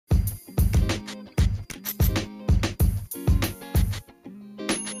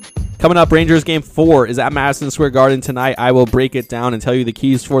Coming up, Rangers Game 4 is at Madison Square Garden tonight. I will break it down and tell you the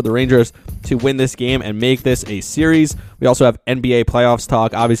keys for the Rangers to win this game and make this a series. We also have NBA playoffs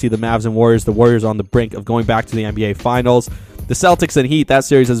talk. Obviously, the Mavs and Warriors. The Warriors on the brink of going back to the NBA Finals. The Celtics and Heat, that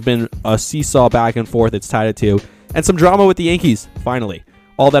series has been a seesaw back and forth. It's tied at 2. And some drama with the Yankees, finally.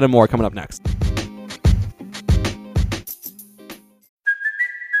 All that and more coming up next.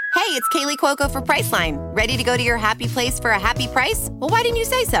 Hey, it's Kaylee Cuoco for Priceline. Ready to go to your happy place for a happy price? Well, why didn't you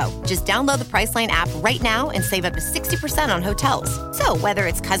say so? Just download the Priceline app right now and save up to 60% on hotels. So whether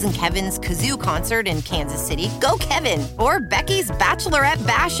it's Cousin Kevin's Kazoo Concert in Kansas City, go Kevin, or Becky's Bachelorette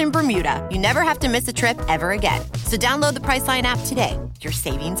Bash in Bermuda, you never have to miss a trip ever again. So download the Priceline app today. Your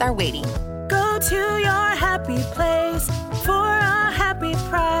savings are waiting. Go to your happy place for a happy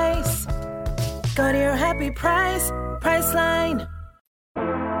price. Go to your happy price, Priceline.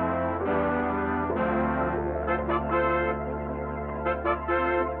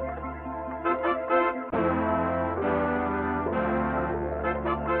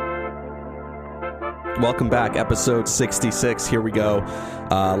 Welcome back, episode 66. Here we go.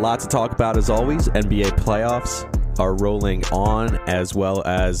 A lot to talk about as always. NBA playoffs are rolling on, as well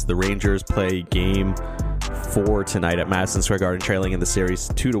as the Rangers play game 4 tonight at Madison Square Garden, trailing in the series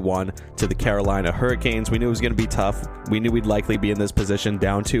 2-1 to the Carolina Hurricanes. We knew it was going to be tough. We knew we'd likely be in this position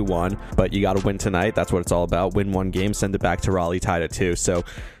down 2-1, but you got to win tonight. That's what it's all about. Win one game, send it back to Raleigh, tied at 2. So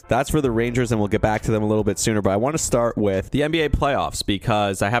that's for the Rangers, and we'll get back to them a little bit sooner. But I want to start with the NBA playoffs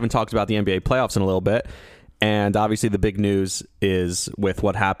because I haven't talked about the NBA playoffs in a little bit. And obviously the big news is with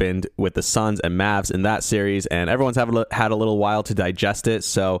what happened with the Suns and Mavs in that series, and everyone's had a little while to digest it.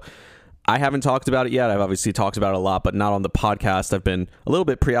 So I haven't talked about it yet. I've obviously talked about it a lot, but not on the podcast. I've been a little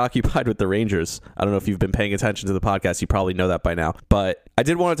bit preoccupied with the Rangers. I don't know if you've been paying attention to the podcast. You probably know that by now. But I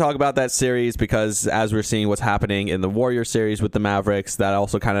did want to talk about that series because as we're seeing what's happening in the Warriors series with the Mavericks, that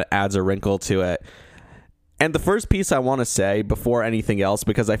also kind of adds a wrinkle to it. And the first piece I want to say before anything else,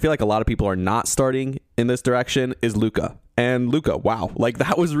 because I feel like a lot of people are not starting in this direction, is Luka. And Luka, wow, like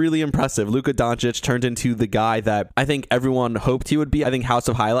that was really impressive. Luka Doncic turned into the guy that I think everyone hoped he would be. I think House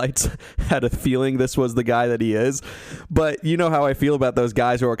of Highlights had a feeling this was the guy that he is. But you know how I feel about those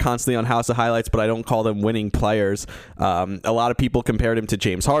guys who are constantly on House of Highlights, but I don't call them winning players. A lot of people compared him to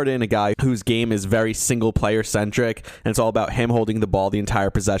James Harden, a guy whose game is very single player centric, and it's all about him holding the ball the entire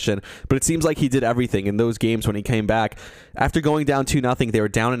possession. But it seems like he did everything in those games when he came back. After going down 2-0, they were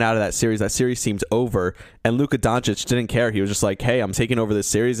down and out of that series. That series seemed over, and Luka Doncic didn't care. He was just like, hey, I'm taking over this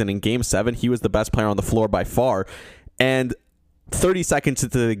series. And in game 7, he was the best player on the floor by far. And 30 seconds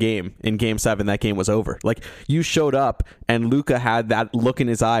into the game, in game 7, that game was over. Like, you showed up, and Luka had that look in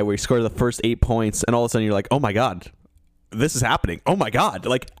his eye where he scored the first 8 points, and all of a sudden you're like, oh my God, this is happening. Oh my God.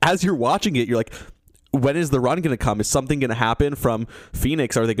 Like, as you're watching it, you're like, when is the run going to come? Is something going to happen from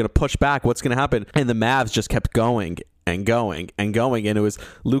Phoenix? Are they going to push back? What's going to happen? And the Mavs just kept going and going and going, and it was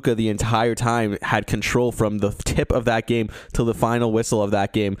Luka the entire time had control from the tip of that game till the final whistle of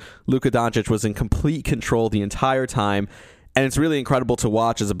that game. Luka Doncic was in complete control the entire time, and it's really incredible to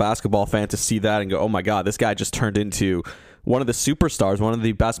watch as a basketball fan to see that and go, oh my God, this guy just turned into one of the superstars, one of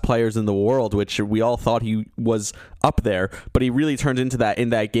the best players in the world, which we all thought he was up there, but he really turned into that in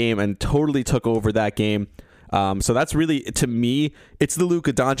that game and totally took over that game. So that's really, to me, it's the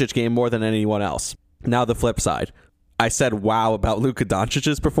Luka Doncic game more than anyone else. Now the flip side. I said wow about Luka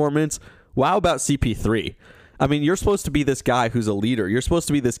Doncic's performance. Wow about CP3. I mean, you're supposed to be this guy who's a leader. You're supposed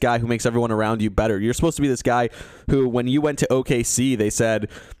to be this guy who makes everyone around you better. You're supposed to be this guy who, when you went to OKC, they said,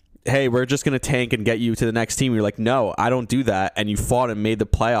 hey, we're just going to tank and get you to the next team. You're like, no, I don't do that. And you fought and made the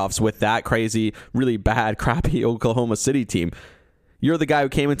playoffs with that crazy, really bad, crappy Oklahoma City team. You're the guy who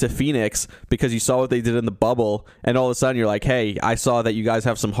came into Phoenix because you saw what they did in the bubble, and all of a sudden you're like, hey, I saw that you guys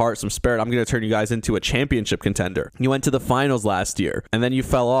have some heart, some spirit. I'm going to turn you guys into a championship contender. You went to the finals last year, and then you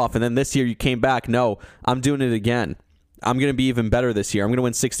fell off, and then this year you came back. No, I'm doing it again. I'm going to be even better this year. I'm going to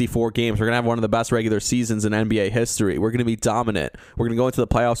win 64 games. We're going to have one of the best regular seasons in NBA history. We're going to be dominant. We're going to go into the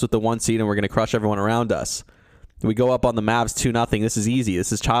playoffs with the 1 seed, and we're going to crush everyone around us. We go up on the Mavs 2-0. This is easy.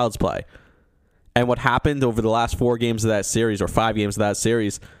 This is child's play. And what happened over the last 4 games of that series, or 5 games of that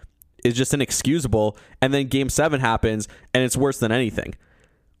series, is just inexcusable. And then game 7 happens, and it's worse than anything.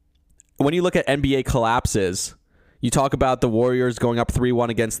 When you look at NBA collapses, you talk about the Warriors going up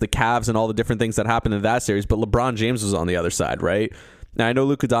 3-1 against the Cavs and all the different things that happened in that series, but LeBron James was on the other side, right? Now, I know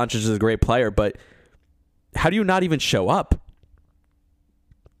Luka Doncic is a great player, but how do you not even show up?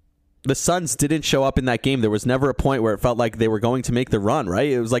 The Suns didn't show up in that game. There was never a point where it felt like they were going to make the run,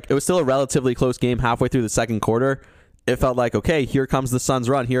 right? It was still a relatively close game halfway through the second quarter. It felt like, okay, here comes the Suns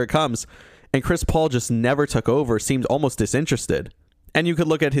run. Here it comes. And Chris Paul just never took over, seemed almost disinterested. And you could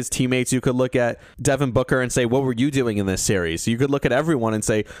look at his teammates. You could look at Devin Booker and say, what were you doing in this series? You could look at everyone and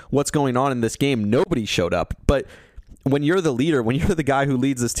say, what's going on in this game? Nobody showed up. But when you're the leader, when you're the guy who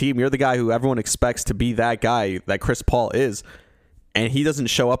leads this team, you're the guy who everyone expects to be that guy that Chris Paul is, and he doesn't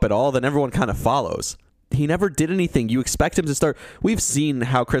show up at all, then everyone kind of follows. He never did anything. You expect him to start. We've seen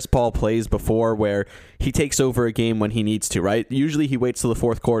how Chris Paul plays before, where he takes over a game when he needs to, right? Usually he waits till the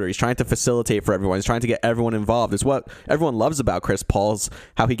fourth quarter. He's trying to facilitate for everyone. He's trying to get everyone involved. It's what everyone loves about Chris Paul's,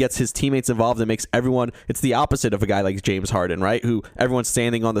 how he gets his teammates involved and makes everyone. It's the opposite of a guy like James Harden, right? Who everyone's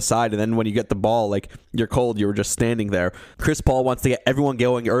standing on the side, and then when you get the ball, like, you're cold, you were just standing there. Chris Paul wants to get everyone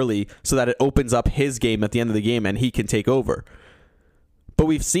going early so that it opens up his game at the end of the game and he can take over. But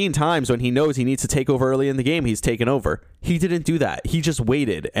we've seen times when he knows he needs to take over early in the game, he's taken over. He didn't do that. He just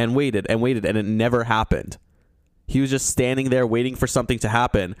waited and waited and waited, and it never happened. He was just standing there waiting for something to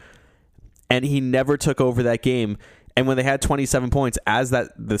happen, and he never took over that game. And when they had 27 points, as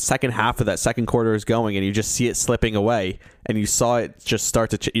the second half of that second quarter is going, and you just see it slipping away, and you saw it just start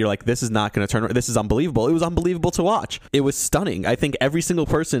to, you're like, this is not going to turn. This is unbelievable. It was unbelievable to watch. It was stunning. I think every single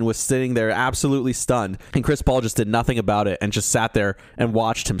person was sitting there absolutely stunned, and Chris Paul just did nothing about it and just sat there and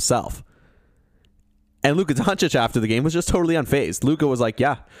watched himself. And Luka Doncic after the game was just totally unfazed. Luka was like,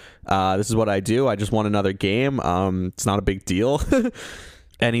 yeah, this is what I do. I just won another game. It's not a big deal.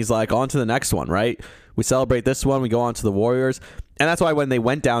 And he's like, on to the next one, right? We celebrate this one. We go on to the Warriors. And that's why when they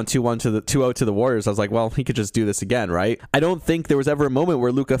went down 2-0 to the Warriors, I was like, well, he could just do this again, right? I don't think there was ever a moment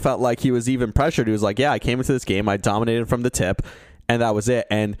where Luka felt like he was even pressured. He was like, yeah, I came into this game. I dominated from the tip, and that was it.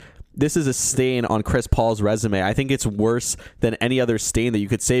 And this is a stain on Chris Paul's resume. I think it's worse than any other stain that you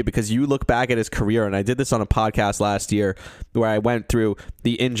could say, because you look back at his career, and I did this on a podcast last year where I went through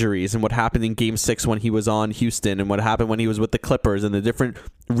the injuries and what happened in Game 6 when he was on Houston and what happened when he was with the Clippers and the different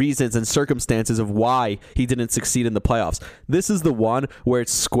reasons and circumstances of why he didn't succeed in the playoffs. This is the one where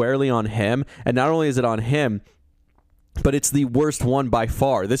it's squarely on him, and not only is it on him, but it's the worst one by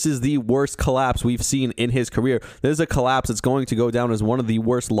far. This is the worst collapse we've seen in his career. This is a collapse that's going to go down as one of the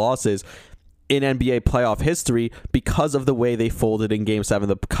worst losses in NBA playoff history because of the way they folded in Game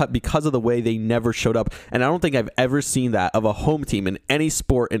 7, because of the way they never showed up. And I don't think I've ever seen that of a home team in any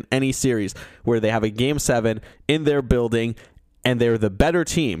sport, in any series, where they have a Game 7 in their building and they're the better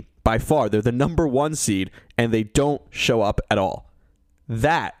team by far. They're the number 1 seed and they don't show up at all.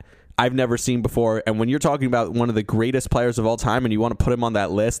 That I've never seen before. And when you're talking about one of the greatest players of all time and you want to put him on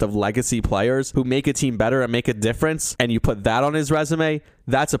that list of legacy players who make a team better and make a difference, and you put that on his resume,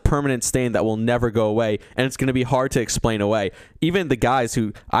 that's a permanent stain that will never go away, and it's going to be hard to explain away. Even the guys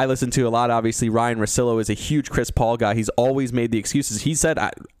who I listen to a lot, obviously Ryan Russillo is a huge Chris Paul guy. He's always made the excuses. He said,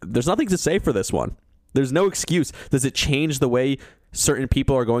 there's nothing to say for this one. There's no excuse. Does it change the way certain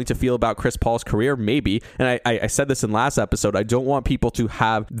people are going to feel about Chris Paul's career? Maybe. And I said this in last episode. I don't want people to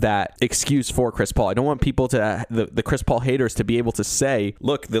have that excuse for Chris Paul. I don't want people to, the Chris Paul haters, to be able to say,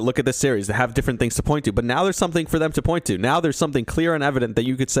 look at this series. They have different things to point to. But now there's something for them to point to. Now there's something clear and evident that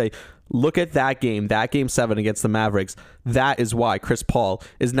you could say, look at that Game 7 against the Mavericks. That is why Chris Paul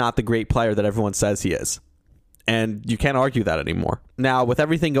is not the great player that everyone says he is. And you can't argue that anymore. Now, with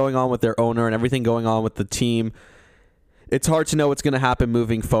everything going on with their owner and everything going on with the team, it's hard to know what's going to happen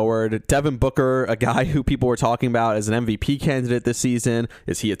moving forward. Devin Booker, a guy who people were talking about as an MVP candidate this season,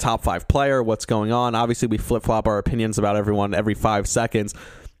 is he a top 5 player? What's going on? Obviously, we flip-flop our opinions about everyone every 5 seconds.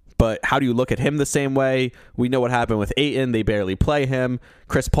 But how do you look at him the same way? We know what happened with Ayton. They barely play him.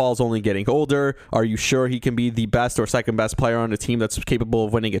 Chris Paul's only getting older. Are you sure he can be the best or second best player on a team that's capable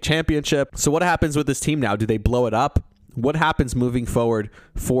of winning a championship? So what happens with this team now? Do they blow it up? What happens moving forward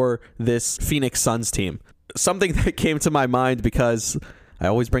for this Phoenix Suns team? Something that came to my mind, because I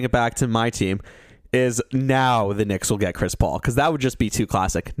always bring it back to my team, is now the Knicks will get Chris Paul, because that would just be too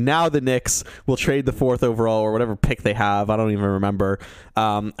classic. Now the Knicks will trade the 4th overall or whatever pick they have. I don't even remember.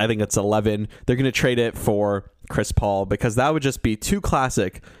 I think it's 11. They're going to trade it for Chris Paul, because that would just be too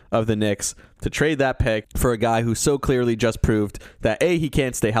classic of the Knicks to trade that pick for a guy who so clearly just proved that A, he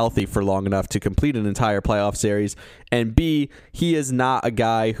can't stay healthy for long enough to complete an entire playoff series, and B, he is not a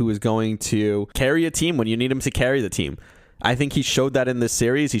guy who is going to carry a team when you need him to carry the team. I think he showed that in this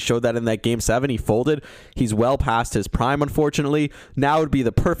series. He showed that in that Game 7. He folded. He's well past his prime, unfortunately. Now would be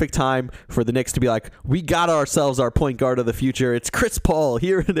the perfect time for the Knicks to be like, we got ourselves our point guard of the future. It's Chris Paul.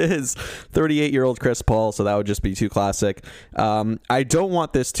 Here it is. 38-year-old Chris Paul. So that would just be too classic. I don't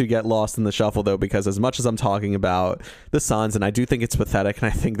want this to get lost in the shuffle, though, because as much as I'm talking about the Suns, and I do think it's pathetic, and I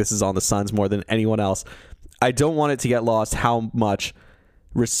think this is on the Suns more than anyone else, I don't want it to get lost how much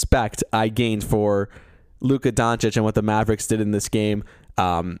respect I gained for Luka Doncic and what the Mavericks did in this game.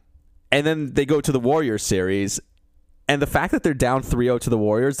 And then they go to the Warriors series, And the fact that they're down 3-0 to the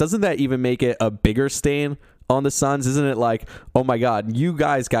Warriors, doesn't that even make it a bigger stain on the Suns? Isn't it like, oh my God, you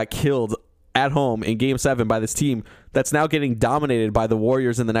guys got killed at home in Game 7 by this team that's now getting dominated by the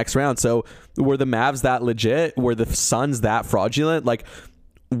Warriors in the next round. So were the Mavs that legit? Were the Suns that fraudulent? Like,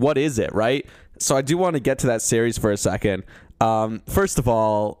 what is it, right? So I do want to get to that series for a second. First of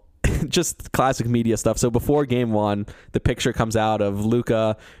all, just classic media stuff. So before Game 1, the picture comes out of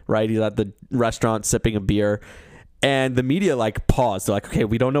Luka, right? He's at the restaurant sipping a beer. And the media like paused. They're like, okay,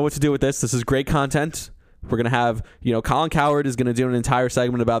 we don't know what to do with this. This is great content. We're going to have, Colin Cowherd is going to do an entire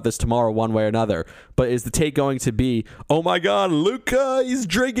segment about this tomorrow one way or another. But is the take going to be, oh my God, Luka, he's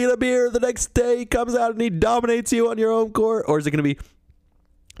drinking a beer. The next day he comes out and he dominates you on your own court? Or is it going to be,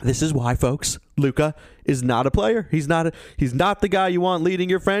 this is why, folks, Luka is not a player. He's not the guy you want leading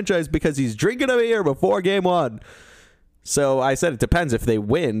your franchise because he's drinking a beer before Game 1. So I said it depends. If they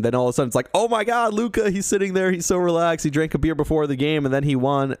win, then all of a sudden it's like, oh my God, Luka, he's sitting there, he's so relaxed, he drank a beer before the game and then he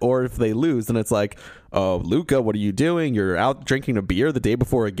won. Or if they lose, then it's like, oh, Luka, what are you doing? You're out drinking a beer the day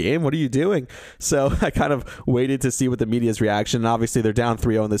before a game. What are you doing? So I kind of waited to see what the media's reaction. And obviously they're down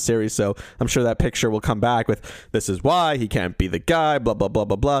 3-0 in this series, so I'm sure that picture will come back with, this is why he can't be the guy, blah, blah, blah,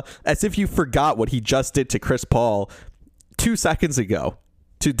 blah, blah. As if you forgot what he just did to Chris Paul 2 seconds ago.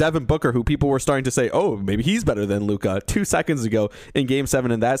 To Devin Booker, who people were starting to say, oh, maybe he's better than Luka 2 seconds ago in Game 7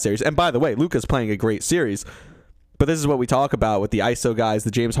 in that series. And by the way, Luka's playing a great series. But this is what we talk about with the ISO guys,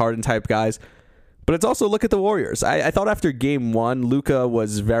 the James Harden type guys. But it's also, look at the Warriors. I thought after Game 1, Luka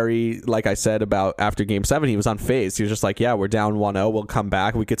was very, like I said about after Game 7, he was unfazed. He was just like, yeah, we're down 1-0. We'll come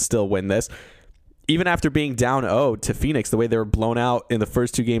back. We could still win this. Even after being down 0 to Phoenix, the way they were blown out in the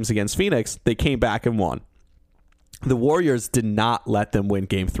first 2 games against Phoenix, they came back and won. The Warriors did not let them win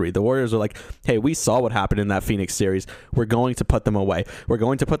Game 3. The Warriors were like, hey, we saw what happened in that Phoenix series. We're going to put them away. We're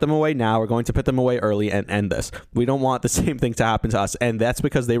going to put them away now. We're going to put them away early and end this. We don't want the same thing to happen to us. And that's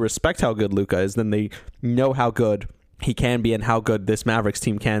because they respect how good Luka is. Then they know how good he can be and how good this Mavericks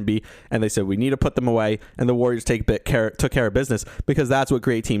team can be. And they said, we need to put them away. And the Warriors took care of business because that's what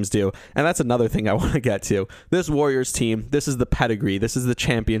great teams do. And that's another thing I want to get to. This Warriors team, this is the pedigree. This is the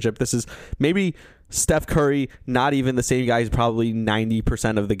championship. This is maybe Steph Curry, not even the same guy. He's probably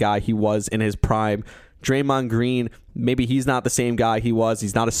 90% of the guy he was in his prime. Draymond Green, maybe he's not the same guy he was.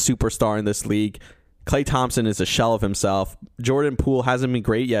 He's not a superstar in this league. Klay Thompson is a shell of himself. Jordan Poole hasn't been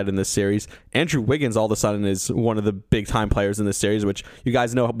great yet in this series. Andrew Wiggins all of a sudden is one of the big time players in this series, which you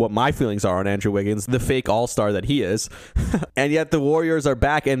guys know what my feelings are on Andrew Wiggins, the fake all-star that he is. And yet the Warriors are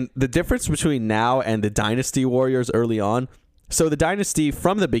back. And the difference between now and the Dynasty Warriors early on, so the Dynasty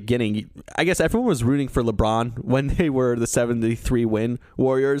from the beginning, I guess everyone was rooting for LeBron when they were the 73-win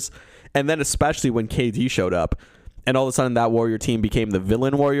Warriors. And then especially when KD showed up and all of a sudden that Warrior team became the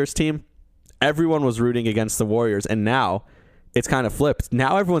villain Warriors team. Everyone was rooting against the Warriors, and now it's kind of flipped.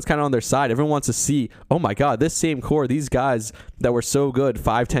 Now everyone's kind of on their side. Everyone wants to see, oh my God, this same core, these guys that were so good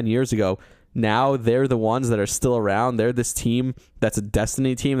 5-10 years ago, now they're the ones that are still around. They're this team that's a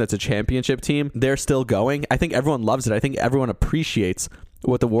destiny team, that's a championship team. They're still going. I think everyone loves it. I think everyone appreciates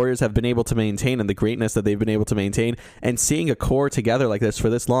what the Warriors have been able to maintain and the greatness that they've been able to maintain. And seeing a core together like this for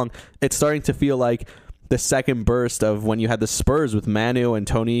this long, it's starting to feel like the second burst of when you had the Spurs with Manu and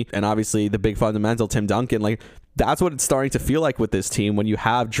Tony and obviously the big fundamental Tim Duncan. Like, that's what it's starting to feel like with this team when you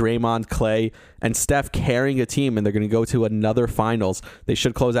have Draymond, Klay, and Steph carrying a team and they're going to go to another finals. They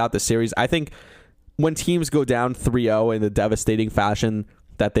should close out the series. I think when teams go down 3-0 in the devastating fashion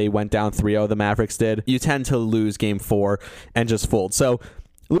that they went down 3-0, the Mavericks did, you tend to lose Game 4 and just fold. So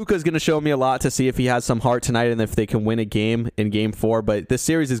Luka's going to show me a lot to see if he has some heart tonight and if they can win a game in Game 4. But this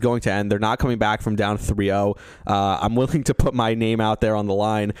series is going to end. They're not coming back from down 3-0. I'm willing to put my name out there on the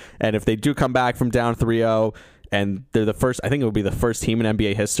line. And if they do come back from down 3-0, and they're the first, I think it would be the first team in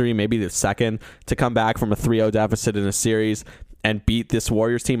NBA history, maybe the second, to come back from a 3-0 deficit in a series and beat this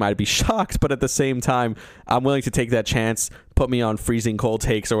Warriors team, I'd be shocked. But at the same time, I'm willing to take that chance. Put me on freezing cold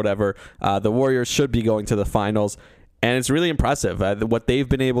takes or whatever. The Warriors should be going to the finals. And it's really impressive what they've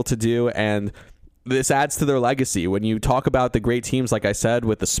been able to do, and this adds to their legacy. When you talk about the great teams, like I said,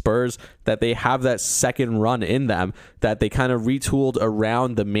 with the Spurs, that they have that second run in them, that they kind of retooled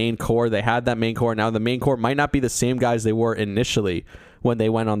around the main core. They had that main core. Now the main core might not be the same guys they were initially when they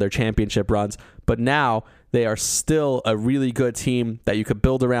went on their championship runs, but now they are still a really good team that you could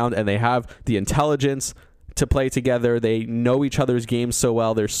build around, and they have the intelligence to play together. They know each other's games so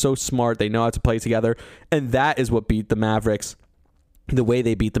well. They're so smart. They know how to play together. And that is what beat the Mavericks the way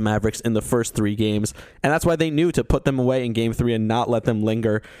they beat the Mavericks in the first 3 games, and that's why they knew to put them away in Game 3 and not let them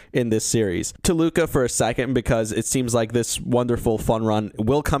linger in this series. To Luka for a second, because it seems like this wonderful fun run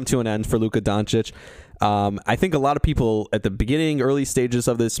will come to an end for Luka Doncic. I think a lot of people at the beginning, early stages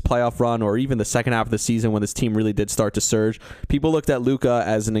of this playoff run, or even the second half of the season when this team really did start to surge, people looked at Luka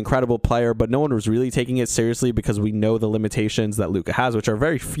as an incredible player, but no one was really taking it seriously because we know the limitations that Luka has, which are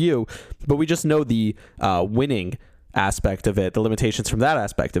very few, but we just know the winning aspect of it, the limitations from that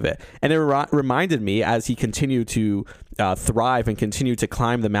aspect of it. And it reminded me, as he continued to thrive and continue to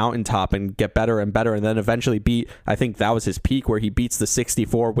climb the mountaintop and get better and better, and then eventually beat, I think that was his peak, where he beats the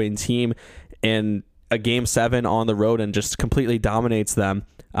 64-win team in a Game 7 on the road and just completely dominates them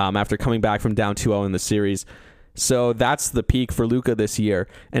after coming back from down 2-0 in the series. So that's the peak for Luka this year.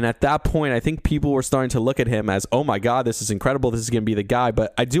 And at that point, I think people were starting to look at him as, oh my God, this is incredible. This is going to be the guy.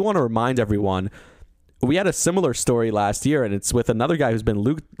 But I do want to remind everyone, we had a similar story last year, and it's with another guy who's been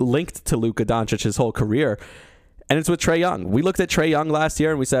linked to Luka Doncic his whole career, and it's with Trae Young. We looked at Trae Young last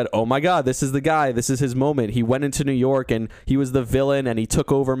year, and we said, oh my God, this is the guy. This is his moment. He went into New York, and he was the villain, and he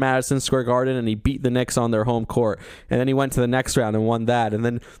took over Madison Square Garden, and he beat the Knicks on their home court. And then he went to the next round and won that. And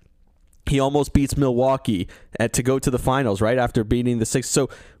then he almost beats Milwaukee to go to the finals, right, after beating the Sixers. So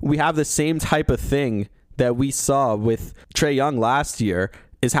we have the same type of thing that we saw with Trae Young last year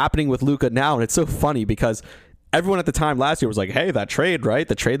is happening with Luka now. And it's so funny because everyone at the time last year was like, hey, that trade, right?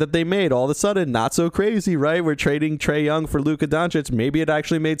 The trade that they made, all of a sudden, not so crazy, right? We're trading Trae Young for Luka Doncic. Maybe it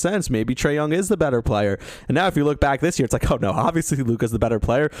actually made sense. Maybe Trae Young is the better player. And now if you look back this year, it's like, oh no, obviously Luka's the better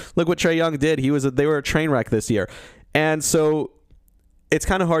player. Look what Trae Young did. They were a train wreck this year. And so it's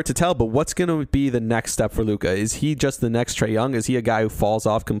kind of hard to tell, but what's going to be the next step for Luka? Is he just the next Trae Young? Is he a guy who falls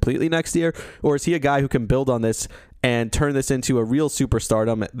off completely next year? Or is he a guy who can build on this and turn this into a real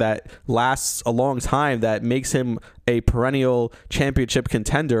superstardom that lasts a long time, that makes him a perennial championship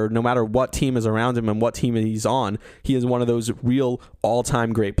contender no matter what team is around him and what team he's on? He is one of those real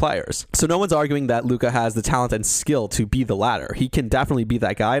all-time great players. So no one's arguing that Luka has the talent and skill to be the latter. He can definitely be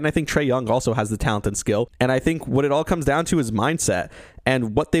that guy, and I think Trae Young also has the talent and skill. And I think what it all comes down to is mindset,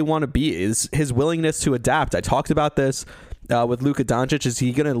 and what they want to be is his willingness to adapt. I talked about this with Luka Doncic. Is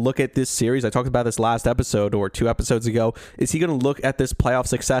he going to look at this series? I talked about this last episode or 2 episodes ago. Is he going to look at this playoff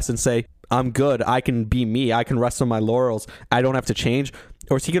success and say, I'm good, I can be me, I can rest on my laurels, I don't have to change?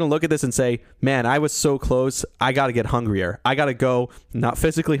 Or is he going to look at this and say, man, I was so close, I got to get hungrier. I got to go, not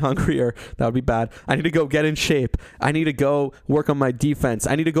physically hungrier, that would be bad. I need to go get in shape. I need to go work on my defense.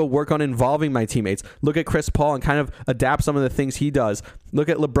 I need to go work on involving my teammates. Look at Chris Paul and kind of adapt some of the things he does. Look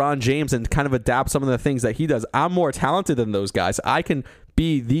at LeBron James and kind of adapt some of the things that he does. I'm more talented than those guys. I can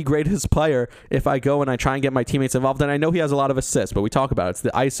be the greatest player if I go and I try and get my teammates involved. And I know he has a lot of assists, but we talk about it. It's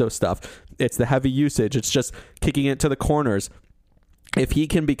the ISO stuff. It's the heavy usage. It's just kicking it to the corners. If he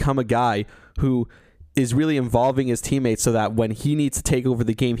can become a guy who is really involving his teammates so that when he needs to take over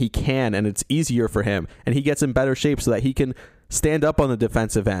the game, he can, and it's easier for him, and he gets in better shape so that he can stand up on the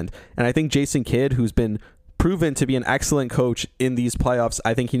defensive end. And I think Jason Kidd, who's been proven to be an excellent coach in these playoffs,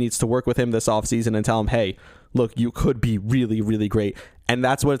 I think he needs to work with him this offseason and tell him, hey, look, you could be really, really great. And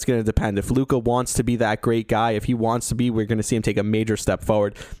that's what it's going to depend. If Luka wants to be that great guy, if he wants to be, we're going to see him take a major step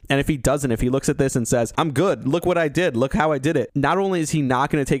forward. And if he doesn't, if he looks at this and says, I'm good, look what I did, look how I did it, not only is he not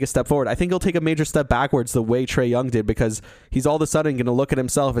going to take a step forward, I think he'll take a major step backwards the way Trae Young did, because he's all of a sudden going to look at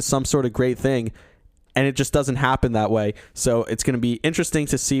himself as some sort of great thing. And it just doesn't happen that way. So it's going to be interesting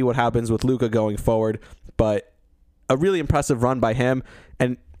to see what happens with Luka going forward. But a really impressive run by him,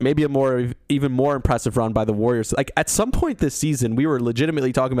 and maybe even more impressive run by the Warriors. Like, at some point this season, we were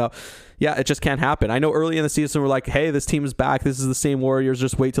legitimately talking about, yeah, it just can't happen. I know early in the season, we're like, hey, this team is back. This is the same Warriors.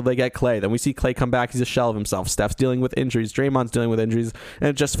 Just wait till they get Klay. Then we see Klay come back. He's a shell of himself. Steph's dealing with injuries. Draymond's dealing with injuries. And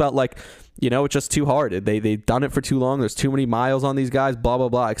it just felt like, it's just too hard. They've done it for too long. There's too many miles on these guys, blah, blah,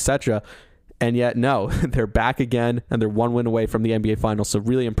 blah, etc. And yet, no, they're back again, and they're 1 win away from the NBA Finals. So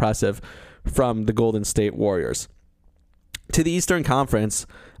really impressive from the Golden State Warriors. To the Eastern Conference,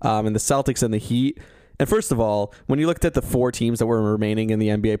 and the Celtics and the Heat. And first of all, when you looked at the 4 teams that were remaining in the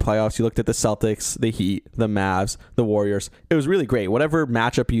NBA playoffs, you looked at the Celtics, the Heat, the Mavs, the Warriors. It was really great. Whatever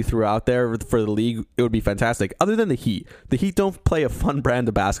matchup you threw out there for the league, it would be fantastic. Other than the Heat don't play a fun brand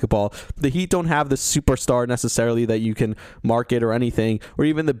of basketball. The Heat don't have the superstar necessarily that you can market or anything, or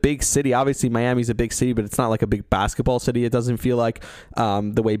even the big city. Obviously, Miami's a big city, but it's not like a big basketball city. It doesn't feel like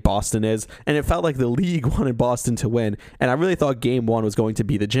the way Boston is. And it felt like the league wanted Boston to win. And I really thought Game 1 was going to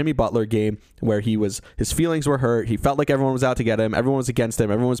be the Jimmy Butler game, where his feelings were hurt. He felt like everyone was out to get him. Everyone was against him.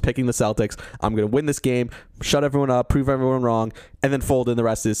 Everyone was picking the Celtics. I'm going to win this game, shut everyone up, prove everyone wrong, and then fold in the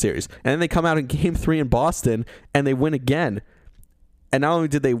rest of the series. And then they come out in Game 3 in Boston, and they win again. And not only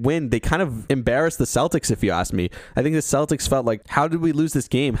did they win, they kind of embarrassed the Celtics, if you ask me. I think the Celtics felt like, how did we lose this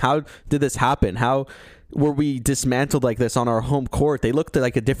game? How did this happen? How were we dismantled like this on our home court? They looked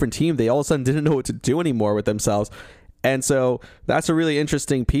like a different team. They all of a sudden didn't know what to do anymore with themselves. And so that's a really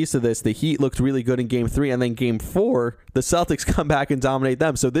interesting piece of this. The Heat looked really good in Game 3, and then Game 4, the Celtics come back and dominate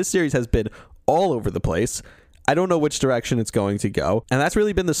them. So this series has been all over the place. I don't know which direction it's going to go. And that's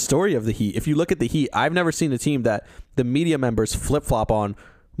really been the story of the Heat. If you look at the Heat, I've never seen a team that the media members flip-flop on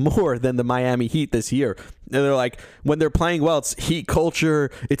more than the Miami Heat this year. And they're like, when they're playing well, it's Heat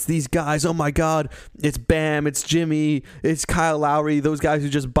culture. It's these guys. Oh my God. It's Bam. It's Jimmy. It's Kyle Lowry. Those guys who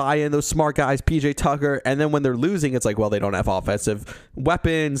just buy in, those smart guys, PJ Tucker. And then when they're losing, it's like, well, they don't have offensive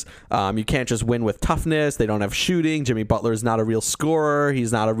weapons. You can't just win with toughness. They don't have shooting. Jimmy Butler is not a real scorer.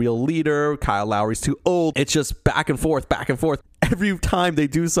 He's not a real leader. Kyle Lowry's too old. It's just back and forth, back and forth. Every time they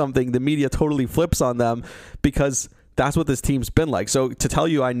do something, the media totally flips on them because that's what this team's been like. So to tell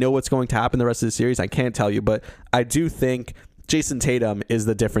you I know what's going to happen the rest of the series, I can't tell you, but I do think Jason Tatum is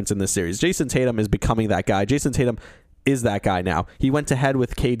the difference in this series. Jason Tatum is becoming that guy. Jason Tatum is that guy now. He went to head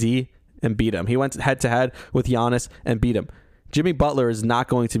with KD and beat him. He went head to head with Giannis and beat him. Jimmy Butler is not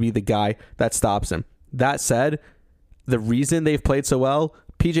going to be the guy that stops him. That said, the reason they've played so well,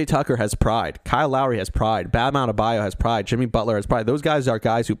 PJ Tucker has pride. Kyle Lowry has pride. Bam Adebayo has pride. Jimmy Butler has pride. Those guys are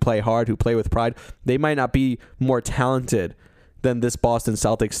guys who play hard, who play with pride. They might not be more talented than this Boston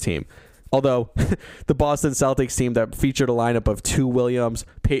Celtics team. Although the Boston Celtics team that featured a lineup of 2 Williams,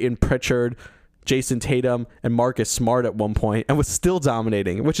 Peyton Pritchard, Jason Tatum, and Marcus Smart at one point, and was still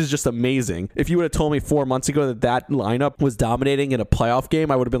dominating, which is just amazing. If you would have told me 4 months ago that that lineup was dominating in a playoff game,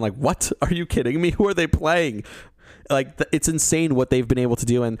 I would have been like, what? Are you kidding me? Who are they playing? Like, it's insane what they've been able to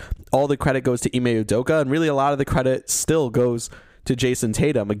do, and all the credit goes to Ime Udoka, and really a lot of the credit still goes to Jason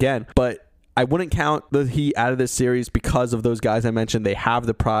Tatum again. But I wouldn't count the Heat out of this series because of those guys I mentioned. They have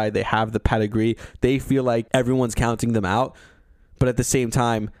the pride, they have the pedigree, they feel like everyone's counting them out. But at the same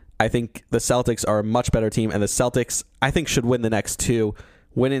time, I think the Celtics are a much better team, and the Celtics, I think, should win the next 2,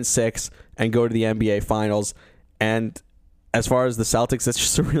 win in 6, and go to the NBA Finals. And as far as the Celtics, it's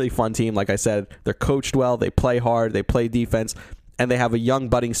just a really fun team. Like I said, they're coached well, they play hard, they play defense, and they have a young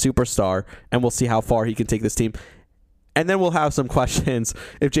budding superstar, and we'll see how far he can take this team. And then we'll have some questions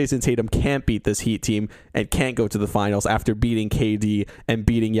if Jason Tatum can't beat this Heat team and can't go to the finals after beating KD and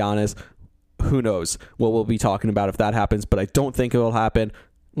beating Giannis. Who knows what we'll be talking about if that happens, but I don't think it will happen.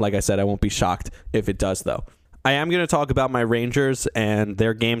 Like I said, I won't be shocked if it does, though. I am going to talk about my Rangers and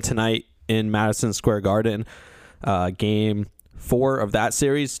their game tonight in Madison Square Garden. Game 4 of that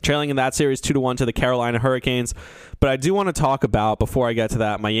series, trailing in that series 2-1 to the Carolina Hurricanes. But I do want to talk about, before I get to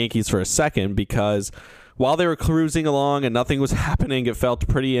that, my Yankees for a second, because while they were cruising along and nothing was happening, it felt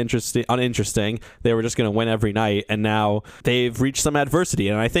pretty uninteresting. They were just going to win every night, and now they've reached some adversity.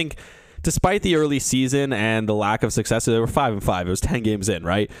 And I think despite the early season and the lack of success, they were 5-5. It was 10 games in,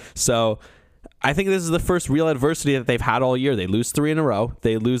 right? So I think this is the first real adversity that they've had all year. They lose 3 in a row.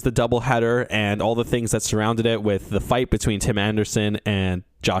 They lose the doubleheader and all the things that surrounded it with the fight between Tim Anderson and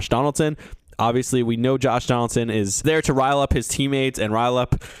Josh Donaldson. Obviously, we know Josh Donaldson is there to rile up his teammates and rile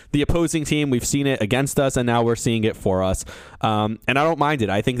up the opposing team. We've seen it against us, and now we're seeing it for us. And I don't mind it.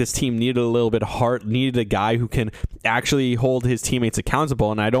 I think this team needed a little bit of heart, needed a guy who can actually hold his teammates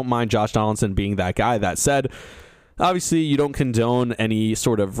accountable, and I don't mind Josh Donaldson being that guy. That said, obviously, you don't condone any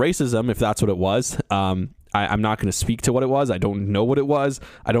sort of racism if that's what it was. I'm not going to speak to what it was. I don't know what it was.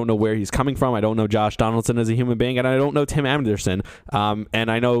 I don't know where he's coming from. I don't know Josh Donaldson as a human being, and I don't know Tim Anderson.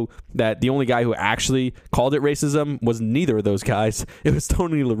 And I know that the only guy who actually called it racism was neither of those guys. It was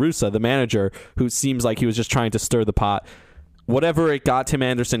Tony La Russa, the manager, who seems like he was just trying to stir the pot. Whatever, it got Tim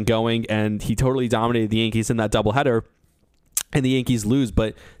Anderson going, and he totally dominated the Yankees in that doubleheader, and the Yankees lose.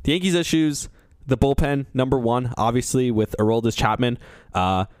 But the Yankees' issues, the bullpen, number one, obviously, with Aroldis Chapman.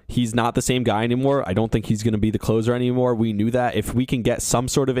 He's not the same guy anymore. I don't think he's going to be the closer anymore. We knew that. If we can get some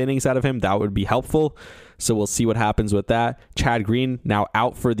sort of innings out of him, that would be helpful. So we'll see what happens with that. Chad Green, now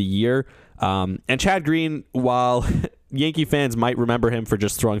out for the year. And Chad Green, while Yankee fans might remember him for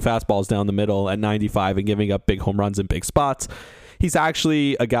just throwing fastballs down the middle at 95 and giving up big home runs in big spots, he's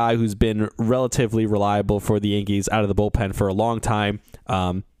actually a guy who's been relatively reliable for the Yankees out of the bullpen for a long time.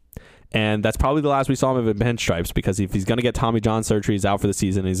 And that's probably the last we saw him in pinstripes, because if he's going to get Tommy John surgery, he's out for the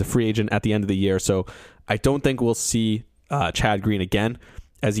season. He's a free agent at the end of the year. So I don't think we'll see Chad Green again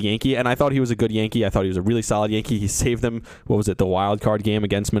as a Yankee. And I thought he was a good Yankee. I thought he was a really solid Yankee. He saved them, the wild card game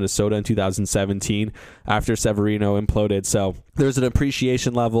against Minnesota in 2017 after Severino imploded. So there's an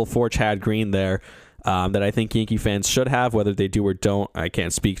appreciation level for Chad Green there. that I think Yankee fans should have. Whether they do or don't, I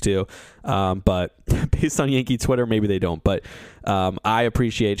can't speak to. But based on Yankee Twitter, maybe they don't. But I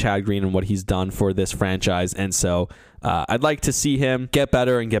appreciate Chad Green and what he's done for this franchise. And so I'd like to see him get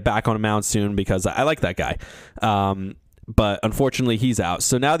better and get back on a mound soon because I like that guy. But unfortunately, he's out.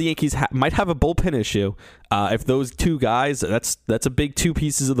 So now the Yankees might have a bullpen issue. If those two guys, that's a big two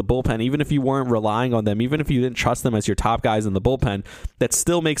pieces of the bullpen. Even if you weren't relying on them, even if you didn't trust them as your top guys in the bullpen, that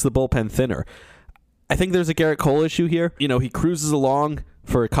still makes the bullpen thinner. I think there's a Garrett Cole issue here. You know, he cruises along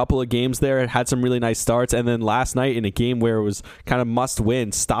for a couple of games there, had some really nice starts, and then last night in a game where it was kind of must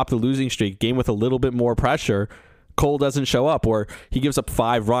win, stop the losing streak, game with a little bit more pressure, Cole doesn't show up, or he gives up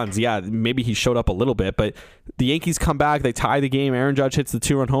 5 runs. Yeah, maybe he showed up a little bit, but the Yankees come back, they tie the game, Aaron Judge hits the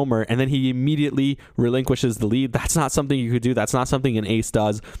 2-run homer, and then he immediately relinquishes the lead. That's not something you could do. That's not something an ace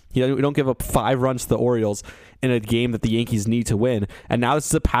does. You don't give up 5 runs to the Orioles in a game that the Yankees need to win. And now this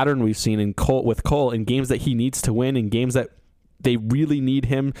is a pattern we've seen with Cole in games that he needs to win, in games that they really need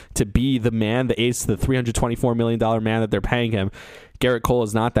him to be the man, the ace, the $324 million man that they're paying him. Garrett Cole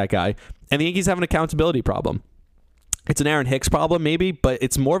is not that guy. And the Yankees have an accountability problem. It's an Aaron Hicks problem, maybe, but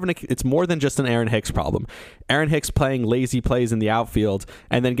it's more than just an Aaron Hicks problem. Aaron Hicks playing lazy plays in the outfield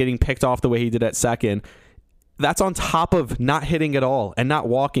and then getting picked off the way he did at second. That's on top of not hitting at all and not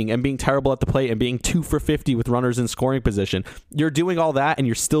walking and being terrible at the plate and being 2 for 50 with runners in scoring position. You're doing all that and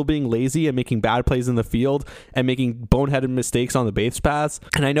you're still being lazy and making bad plays in the field and making boneheaded mistakes on the base paths.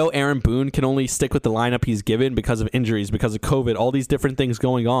 And I know Aaron Boone can only stick with the lineup he's given because of injuries, because of COVID, all these different things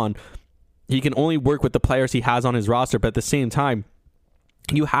going on. He can only work with the players he has on his roster, but at the same time,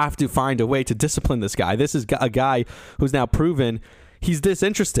 you have to find a way to discipline this guy. This is a guy who's now proven he's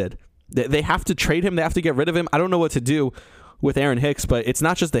disinterested. They have to trade him. They have to get rid of him. I don't know what to do with Aaron Hicks, but it's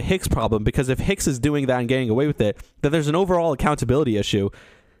not just the Hicks problem, because if Hicks is doing that and getting away with it, then there's an overall accountability issue.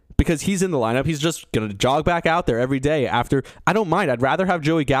 Because he's in the lineup, he's just going to jog back out there every day after. I don't mind. I'd rather have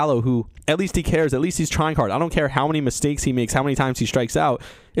Joey Gallo, who at least he cares. At least he's trying hard. I don't care how many mistakes he makes, how many times he strikes out,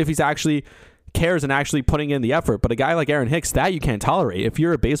 if he's actually cares and actually putting in the effort. But a guy like Aaron Hicks, that you can't tolerate. If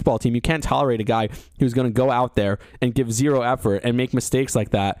you're a baseball team, you can't tolerate a guy who's going to go out there and give zero effort and make mistakes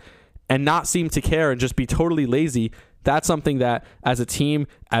like that and not seem to care and just be totally lazy. That's something that as a team,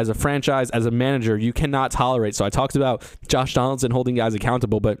 as a franchise, as a manager, you cannot tolerate. So I talked about Josh Donaldson holding guys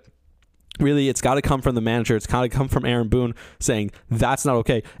accountable, but really it's got to come from the manager. It's got to come from Aaron Boone saying that's not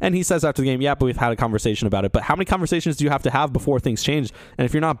okay. And he says after the game, yeah, but we've had a conversation about it. But how many conversations do you have to have before things change? And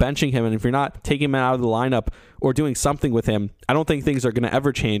if you're not benching him and if you're not taking him out of the lineup or doing something with him, I don't think things are going to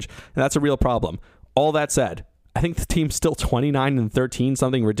ever change. And that's a real problem. All that said, I think the team's still 29-13,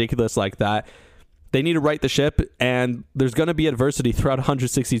 something ridiculous like that. They need to right the ship, and there's going to be adversity throughout a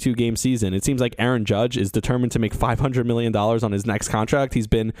 162-game season. It seems like Aaron Judge is determined to make $500 million on his next contract. He's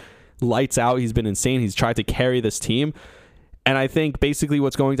been lights out. He's been insane. He's tried to carry this team. And I think basically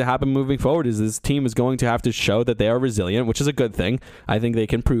what's going to happen moving forward is this team is going to have to show that they are resilient, which is a good thing. I think they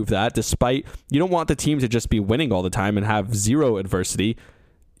can prove that despite, you don't want the team to just be winning all the time and have zero adversity.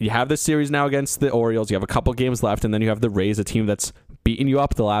 You have this series now against the Orioles. You have a couple games left, and then you have the Rays, a team that's beaten you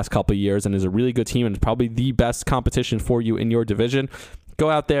up the last couple of years and is a really good team and is probably the best competition for you in your division.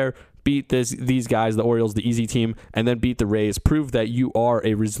 Go out there, beat these guys, the Orioles, the easy team, and then beat the Rays. Prove that you are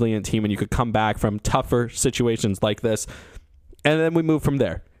a resilient team and you could come back from tougher situations like this. And then we move from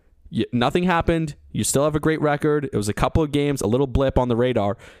there. Nothing happened. You still have a great record. It was a couple of games, a little blip on the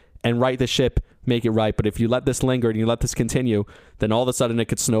radar, and right the ship, make it right. But if you let this linger and you let this continue, then all of a sudden it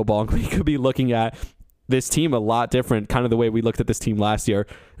could snowball. We could be looking at this team a lot different, kind of the way we looked at this team last year,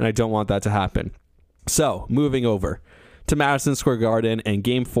 and I don't want that to happen. So, moving over to Madison Square Garden and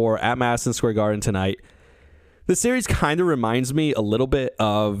Game 4 at Madison Square Garden tonight. The series kind of reminds me a little bit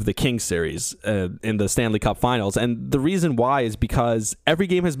of the Kings series in the Stanley Cup Finals, and the reason why is because every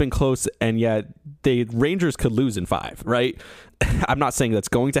game has been close, and yet the Rangers could lose in 5, right? I'm not saying that's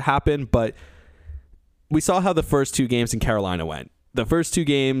going to happen, but we saw how the first 2 games in Carolina went. The first 2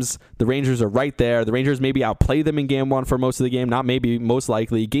 games, the Rangers are right there. The Rangers maybe outplayed them in Game 1 for most of the game. Not maybe, most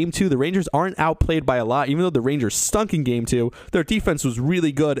likely. Game 2, the Rangers aren't outplayed by a lot. Even though the Rangers stunk in Game 2, their defense was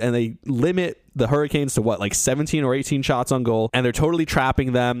really good, and they limit the Hurricanes to, 17 or 18 shots on goal, and they're totally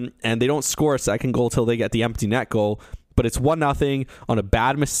trapping them, and they don't score a second goal till they get the empty net goal. But it's 1-0 on a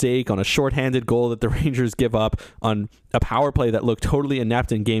bad mistake, on a shorthanded goal that the Rangers give up, on a power play that looked totally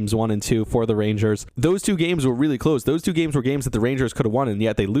inept in games 1 and 2 for the Rangers. Those 2 games were really close. Those 2 games were games that the Rangers could have won, and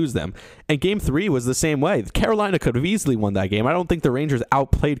yet they lose them. And Game 3 was the same way. Carolina could have easily won that game. I don't think the Rangers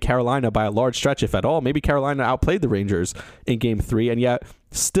outplayed Carolina by a large stretch, if at all. Maybe Carolina outplayed the Rangers in Game 3, and yet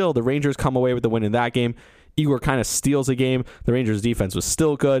still the Rangers come away with the win in that game. Igor kind of steals a game. The Rangers defense was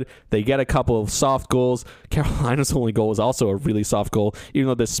still good. They get a couple of soft goals. Carolina's only goal was also a really soft goal, even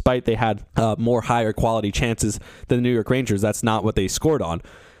though despite they had more higher quality chances than the New York Rangers, that's not what they scored on.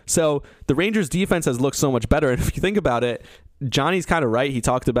 So the Rangers defense has looked so much better. And if you think about it, Johnny's kind of right. He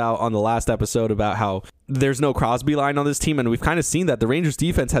talked about on the last episode about how there's no Crosby line on this team, and we've kind of seen that the Rangers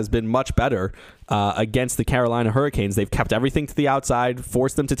defense has been much better against the Carolina Hurricanes. They've kept everything to the outside,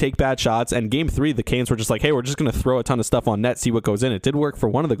 forced them to take bad shots, and Game 3, the Canes were just like, hey, we're just going to throw a ton of stuff on net, see what goes in. It did work for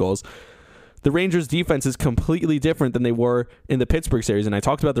one of the goals. The Rangers defense is completely different than they were in the Pittsburgh series, and I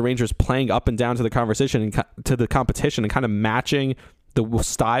talked about the Rangers playing up and down to the conversation and to the competition and kind of matching the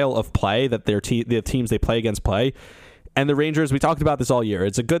style of play that the teams they play against play. And the Rangers, we talked about this all year.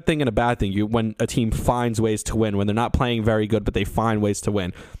 It's a good thing and a bad thing when a team finds ways to win, when they're not playing very good, but they find ways to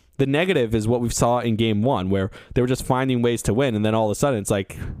win. The negative is what we saw in Game 1, where they were just finding ways to win, and then all of a sudden it's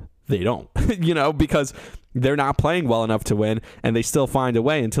like they don't, because they're not playing well enough to win, and they still find a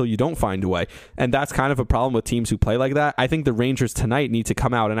way until you don't find a way. And that's kind of a problem with teams who play like that. I think the Rangers tonight need to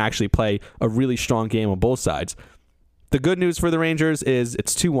come out and actually play a really strong game on both sides. The good news for the Rangers is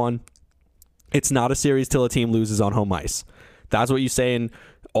it's 2-1. It's not a series till a team loses on home ice. That's what you say in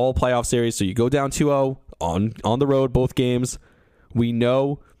all playoff series. So you go down 2-0 on the road, both games. We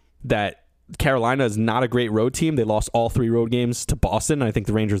know that Carolina is not a great road team. They lost all 3 road games to Boston. I think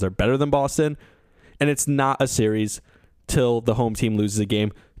the Rangers are better than Boston. And it's not a series till the home team loses a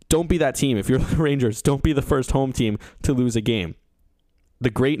game. Don't be that team. If you're the Rangers, don't be the first home team to lose a game. The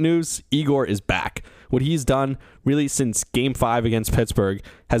great news, Igor is back. What he's done really since Game 5 against Pittsburgh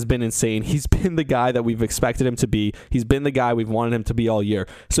has been insane. He's been the guy that we've expected him to be. He's been the guy we've wanted him to be all year.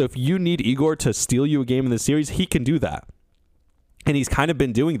 So if you need Igor to steal you a game in the series, he can do that. And he's kind of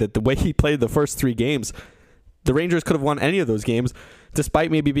been doing that. The way he played the first 3 games, the Rangers could have won any of those games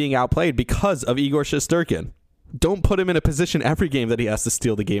despite maybe being outplayed because of Igor Shesterkin. Don't put him in a position every game that he has to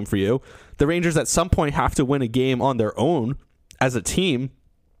steal the game for you. The Rangers at some point have to win a game on their own as a team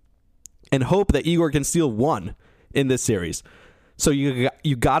and hope that Igor can steal one in this series. So you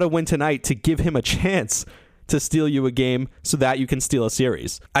got to win tonight to give him a chance to steal you a game so that you can steal a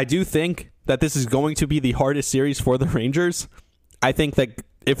series. I do think that this is going to be the hardest series for the Rangers. I think that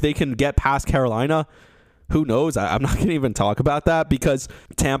if they can get past Carolina, who knows? I'm not going to even talk about that because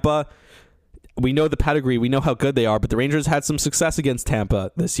Tampa, we know the pedigree, we know how good they are, but the Rangers had some success against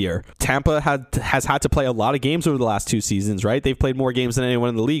Tampa this year. Tampa has had to play a lot of games over the last 2 seasons, right? They've played more games than anyone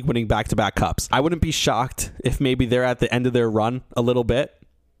in the league, winning back-to-back cups. I wouldn't be shocked if maybe they're at the end of their run a little bit,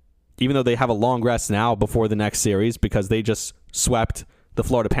 even though they have a long rest now before the next series because they just swept the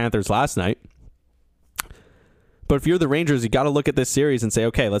Florida Panthers last night. But if you're the Rangers, you got to look at this series and say,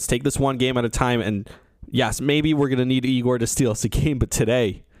 okay, let's take this one game at a time. And yes, maybe we're going to need Igor to steal us a game, but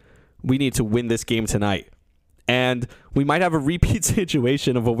today we need to win this game tonight. And we might have a repeat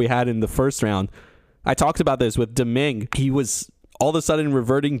situation of what we had in the first round. I talked about this with Domingue. He was all of a sudden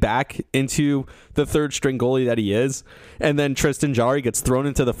reverting back into the third string goalie that he is. And then Tristan Jarry gets thrown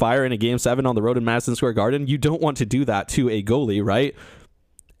into the fire in a Game 7 on the road in Madison Square Garden. You don't want to do that to a goalie, right?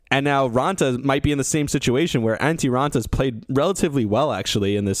 And now Ranta might be in the same situation where Antti Ranta's played relatively well,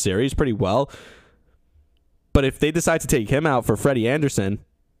 actually, in this series, pretty well. But if they decide to take him out for Freddie Anderson,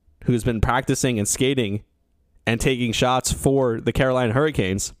 who's been practicing and skating and taking shots for the Carolina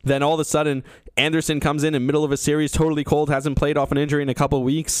Hurricanes, then all of a sudden Anderson comes in middle of a series totally cold, hasn't played off an injury in a couple of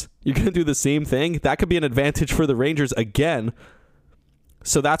weeks. You're going to do the same thing? That could be an advantage for the Rangers again.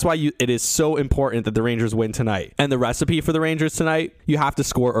 So that's why it is so important that the Rangers win tonight. And the recipe for the Rangers tonight, you have to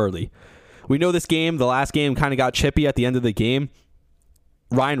score early. We know this game, the last game kind of got chippy at the end of the game.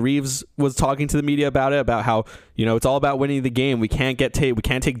 Ryan Reeves was talking to the media about it, about how, it's all about winning the game. We can't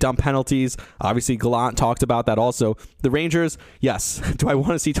take dumb penalties. Obviously, Gallant talked about that also. The Rangers, yes. Do I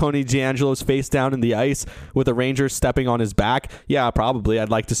want to see Tony DeAngelo's face down in the ice with the Rangers stepping on his back? Yeah, probably. I'd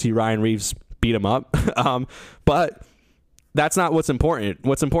like to see Ryan Reeves beat him up. But that's not what's important.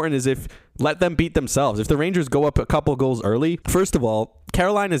 What's important is let them beat themselves. If the Rangers go up a couple goals early, first of all,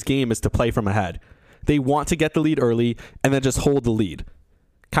 Carolina's game is to play from ahead. They want to get the lead early and then just hold the lead.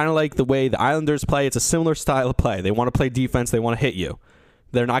 Kind of like the way the Islanders play. It's a similar style of play. They want to play defense. They want to hit you.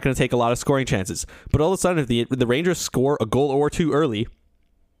 They're not going to take a lot of scoring chances. But all of a sudden, if the Rangers score a goal or two early,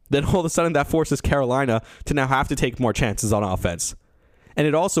 then all of a sudden that forces Carolina to now have to take more chances on offense.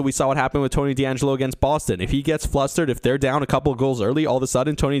 And we saw what happened with Tony DeAngelo against Boston. If he gets flustered, if they're down a couple of goals early, all of a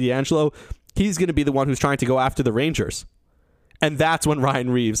sudden Tony DeAngelo, he's going to be the one who's trying to go after the Rangers. And that's when Ryan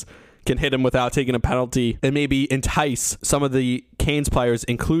Reeves can hit him without taking a penalty and maybe entice some of the Canes players,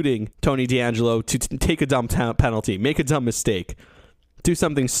 including Tony DeAngelo, to take a dumb penalty, make a dumb mistake, do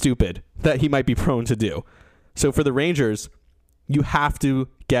something stupid that he might be prone to do. So for the Rangers, you have to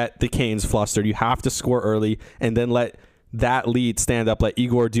get the Canes flustered. You have to score early and then let that lead stand up. Let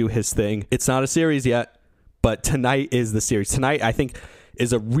Igor do his thing. It's not a series yet, but tonight is the series. Tonight, I think,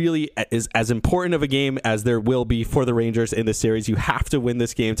 is as important of a game as there will be for the Rangers in the series. You have to win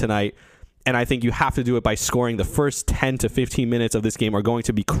this game tonight, and I think you have to do it by scoring. The first 10 to 15 minutes of this game are going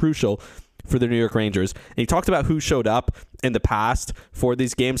to be crucial for the New York Rangers. And he talked about who showed up in the past for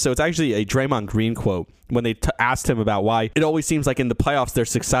these games. So it's actually a Draymond Green quote when they asked him about why it always seems like in the playoffs they're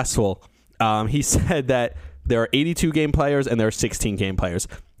successful. He said that there are 82 game players and there are 16 game players.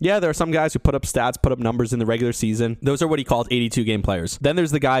 Yeah, there are some guys who put up stats, put up numbers in the regular season. Those are what he called 82 game players. Then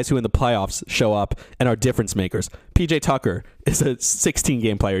there's the guys who in the playoffs show up and are difference makers. PJ Tucker is a 16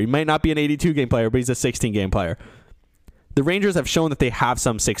 game player. He might not be an 82 game player, but he's a 16 game player. The Rangers have shown that they have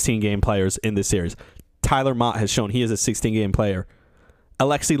some 16 game players in this series. Tyler Mott has shown he is a 16 game player.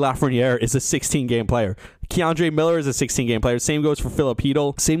 Alexis Lafreniere is a 16 game player. Keandre Miller is a 16 game player. Same goes for Philip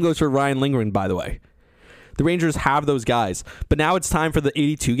Hedl. Same goes for Ryan Lindgren, by the way. The Rangers have those guys. But now it's time for the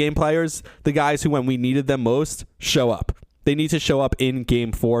 82 game players, the guys who, when we needed them most, show up. They need to show up in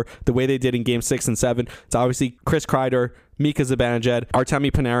Game 4 the way they did in Game 6 and 7. It's obviously Chris Kreider, Mika Zibanejad,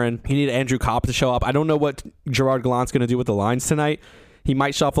 Artemi Panarin. You need Andrew Kopp to show up. I don't know what Gerard Gallant's going to do with the lines tonight. He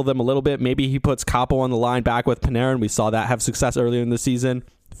might shuffle them a little bit. Maybe he puts Capo on the line back with Panarin. We saw that have success earlier in the season.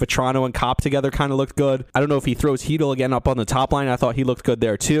 Vetrano and Kopp together kind of looked good. I don't know if he throws Hedl again up on the top line. I thought he looked good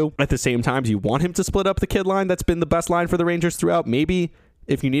there too. At the same time, do you want him to split up the kid line that's been the best line for the Rangers throughout? Maybe.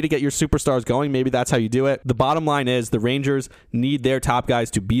 If you need to get your superstars going, maybe that's how you do it. The bottom line is the Rangers need their top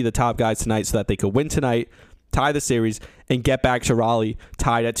guys to be the top guys tonight so that they could win tonight, tie the series, and get back to Raleigh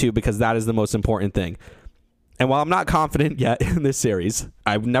tied at 2 because that is the most important thing. And while I'm not confident yet in this series,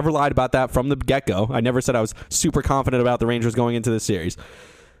 I've never lied about that from the get-go. I never said I was super confident about the Rangers going into this series.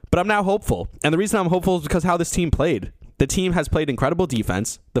 But I'm now hopeful. And the reason I'm hopeful is because how this team played. The team has played incredible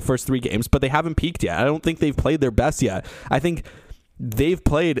defense the first 3 games, but they haven't peaked yet. I don't think they've played their best yet. I think they've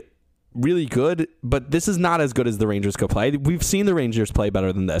played really good, but this is not as good as the Rangers could play. We've seen the Rangers play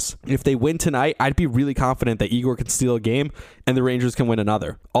better than this. If they win tonight, I'd be really confident that Igor can steal a game and the Rangers can win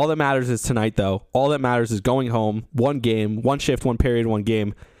another. All that matters is tonight, though. All that matters is going home, 1 game, 1 shift, 1 period, 1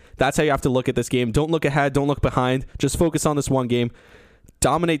 game. That's how you have to look at this game. Don't look ahead. Don't look behind. Just focus on this 1 game.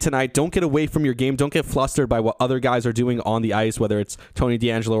 Dominate tonight. Don't get away from your game. Don't get flustered by what other guys are doing on the ice, whether it's Tony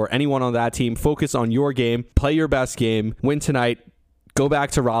DeAngelo or anyone on that team. Focus on your game. Play your best game. Win tonight. Go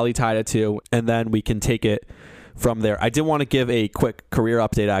back to Raleigh tied at 2, and then we can take it from there. I did want to give a quick career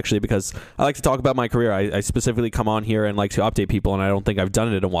update, actually, because I like to talk about my career. I specifically come on here and like to update people, and I don't think I've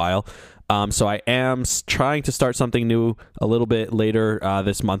done it in a while. So I am trying to start something new a little bit later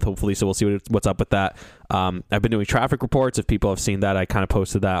this month, hopefully, so we'll see what's up with that. I've been doing traffic reports. If people have seen that, I kind of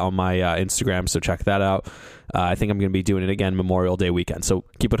posted that on my Instagram, so check that out. I think I'm going to be doing it again Memorial Day weekend, so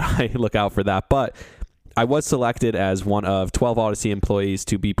keep an eye, look out for that. But I was selected as one of 12 Odyssey employees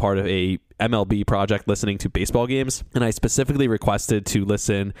to be part of a MLB project listening to baseball games, and I specifically requested to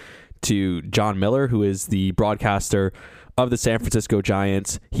listen to John Miller, who is the broadcaster of the San Francisco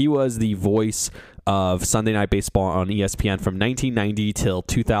Giants. He was the voice of Sunday Night Baseball on ESPN from 1990 till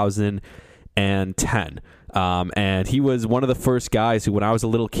 2010. And he was one of the first guys who, when I was a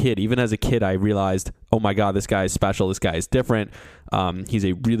little kid, even as a kid, I realized, oh my God, this guy is special. This guy is different. He's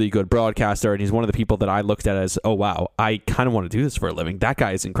a really good broadcaster, and he's one of the people that I looked at as, oh wow, I kind of want to do this for a living. That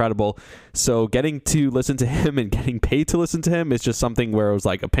guy is incredible. So getting to listen to him and getting paid to listen to him is just something where it was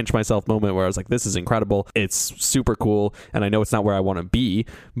like a pinch myself moment where I was like, this is incredible. It's super cool. And I know it's not where I want to be,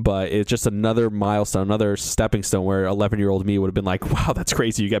 but it's just another milestone, another stepping stone where 11-year-old me would have been like, wow, that's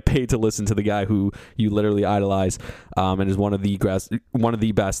crazy. You get paid to listen to the guy who you literally idolize, and is one of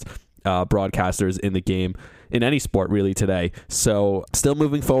the best broadcasters in the game, in any sport really today. So still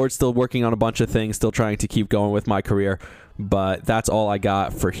moving forward, still working on a bunch of things, still trying to keep going with my career. But that's all I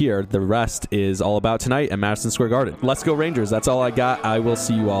got for here. The rest is all about tonight at Madison Square Garden. Let's go Rangers. That's all I got. I will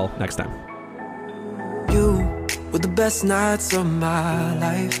see you all next time. You were the best nights of my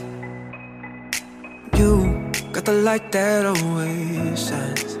life. You got the light that always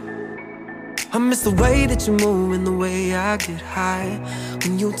shines. I miss the way that you move and the way I get high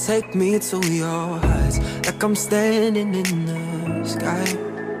when you take me to your heights, like I'm standing in the sky.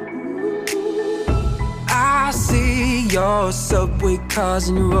 I see your subway cars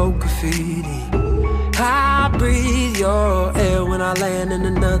and your road graffiti. I breathe your air when I land in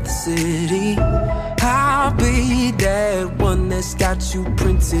another city. I'll be that one that's got you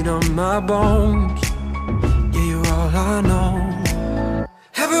printed on my bones. Yeah, you're all I know.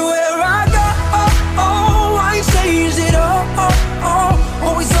 Everywhere I go, I ain't changed it all.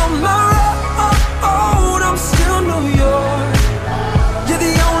 Always on my road, I'm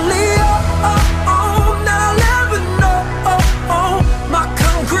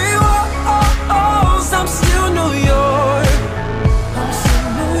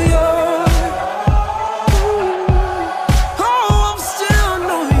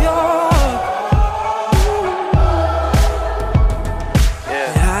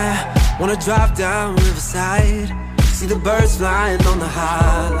Wanna drive down Riverside, see the birds flying on the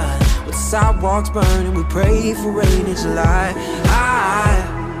high line. With the sidewalks burning, we pray for rain in July.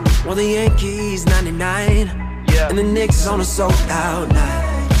 I want the Yankees 99, and the Knicks on a sold out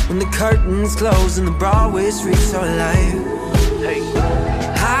night. When the curtains close and the Broadway streets are alive.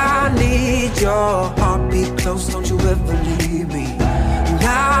 I need your heartbeat close, don't you ever leave me. And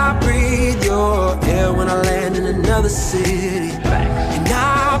I breathe your air when I land in another city. And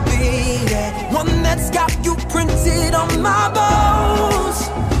I'll be that one that's got you printed on my bones.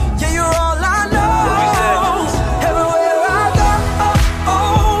 Yeah, you're all I know. Everywhere I go,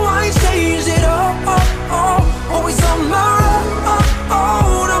 I ain't changed it all. Always on my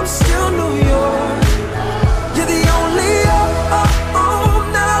own, I'm still New York. You're the only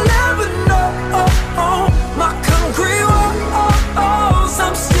that I'll ever know. My concrete walls,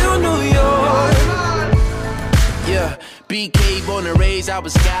 I'm still New York. Yeah, BK born and raised, I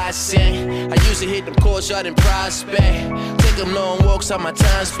was God sent. I used to hit them courtyard and prospect. Take them long walks on my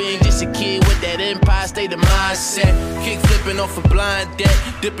time spent. Just a kid with that empire state of mindset. Kick flipping off a blind deck,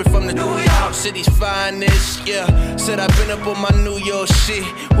 dipping from the New York City's finest. Yeah, said I've been up on my New York shit.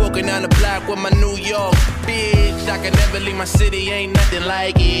 Walking down the block with my New York bitch. I can never leave my city, ain't nothing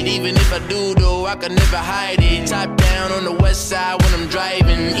like it. Even if I do though, I can never hide it. Top down on the west side when I'm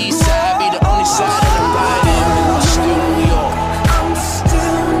driving. East side be the only side that I'm riding. I'm still New York. I'm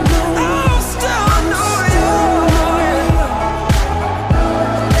still New York. I'm still New York.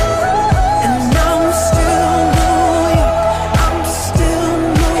 And I'm still New York. I'm still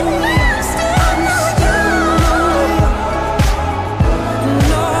New York. I'm still New York.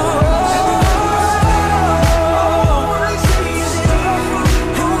 No.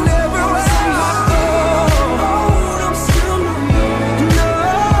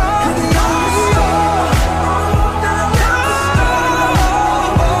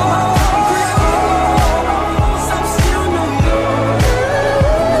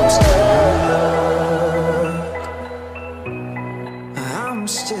 I'm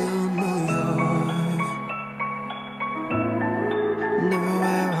still New York. And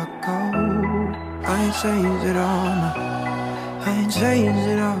everywhere I go, I ain't changed it all. No. I ain't changed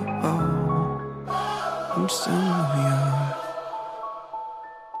it all. I'm still New York.